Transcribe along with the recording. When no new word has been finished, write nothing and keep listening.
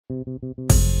Hi,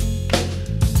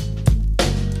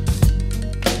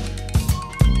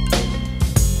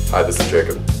 this is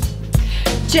Jacob.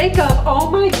 Jacob, oh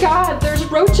my God, there's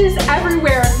roaches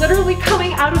everywhere, literally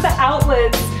coming out of the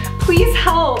outlets. Please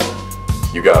help.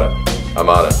 You got it. I'm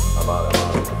on it.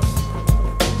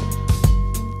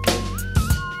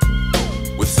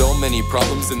 With so many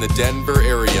problems in the Denver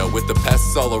area, with the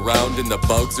pests all around and the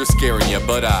bugs are scaring you,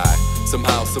 but I,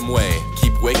 somehow, someway,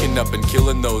 keep waking up and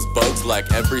killing those bugs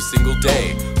like every single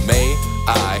day. May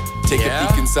I take a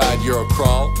peek inside your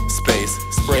crawl space,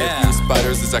 spray a few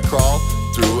spiders as I crawl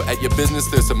through at your business.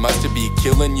 There's a must to be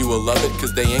killing, you will love it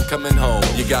cause they ain't coming home.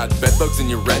 You got bedbugs in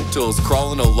your rentals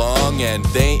crawling along, and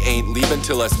they ain't leaving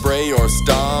till I spray or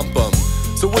stomp them.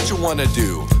 So what you wanna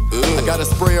do? I got a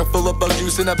sprayer full of bug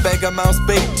juice and a bag of mouse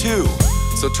bait too.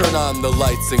 So turn on the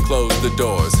lights and close the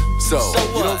doors. So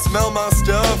you don't smell my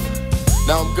stuff?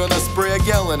 Now I'm gonna spray a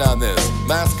gallon on this.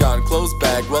 Mask on, clothes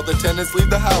bag, while the tenants leave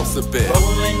the house a bit.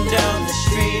 Rolling down the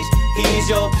street, he's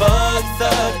your bug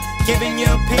thug, giving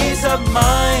you peace of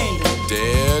mind.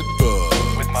 Dead bug.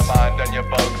 With my mind on your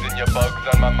bugs and your bugs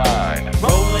on my mind.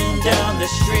 Rolling down the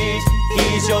street,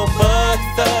 he's your bug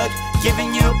thug,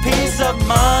 giving you peace of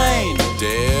mind.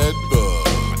 Dead bug.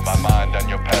 With my mind on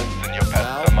your pests and your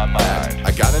pests on my mind.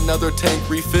 I got another tank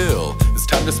refill. It's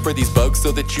time to spray these bugs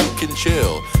so that you can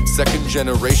chill. Second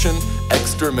generation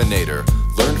Exterminator.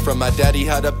 Learned from my daddy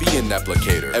how to be an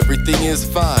applicator. Everything is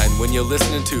fine when you're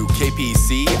listening to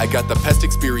KPC. I got the pest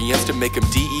experience to make them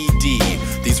DED.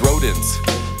 These rodents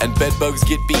and bed bugs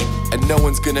get beat, and no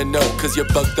one's gonna know cause your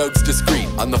bug thug's discreet.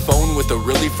 On the phone with a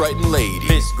really frightened lady,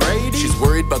 Miss Grady? She's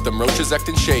worried about them roaches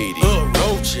acting shady.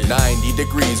 Roaches. 90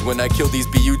 degrees when I kill these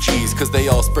BUGs, cause they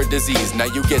all spread disease. Now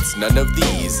you get none of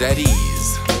these at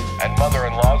ease. And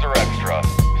mother-in-laws are extra,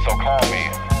 so call me.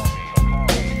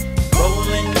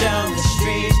 Rolling down the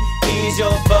street, he's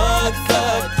your bug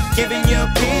thug, giving you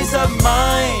peace of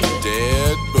mind.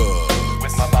 Dead bug.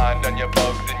 With my mind on your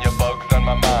bugs and your bugs on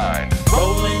my mind.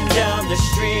 Rolling down the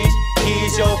street,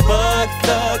 he's your bug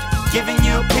thug, giving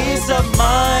you peace of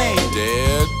mind.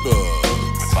 Dead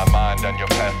bugs. With my mind on your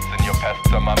pests and your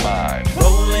pests on my mind.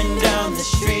 Rolling down the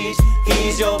street,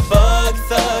 he's your bug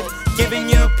thug, giving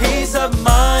you peace of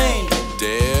mind.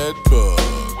 Dead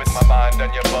bugs. With my mind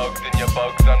on your bugs and your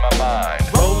bugs on my mind.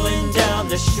 Rolling down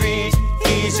the street,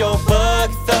 he's your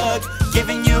bug thug,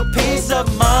 giving you peace of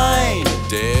mind.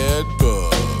 Dead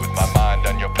bugs. With my mind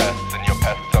on your pests and your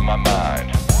pests on my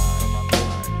mind.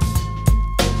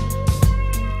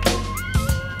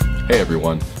 Hey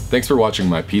everyone, thanks for watching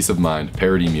my Peace of Mind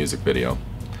parody music video.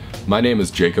 My name is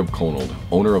Jacob Konold,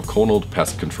 owner of Konold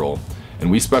Pest Control, and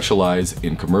we specialize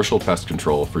in commercial pest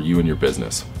control for you and your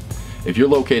business. If you're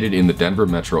located in the Denver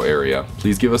metro area,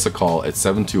 please give us a call at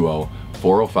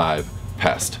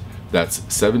 720-405-PEST. That's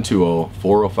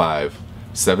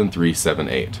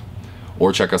 720-405-7378.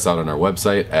 Or check us out on our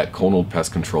website at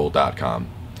konoldpestcontrol.com.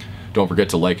 Don't forget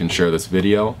to like and share this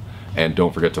video, and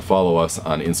don't forget to follow us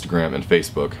on Instagram and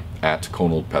Facebook at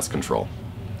Konold Pest Control.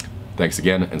 Thanks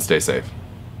again, and stay safe.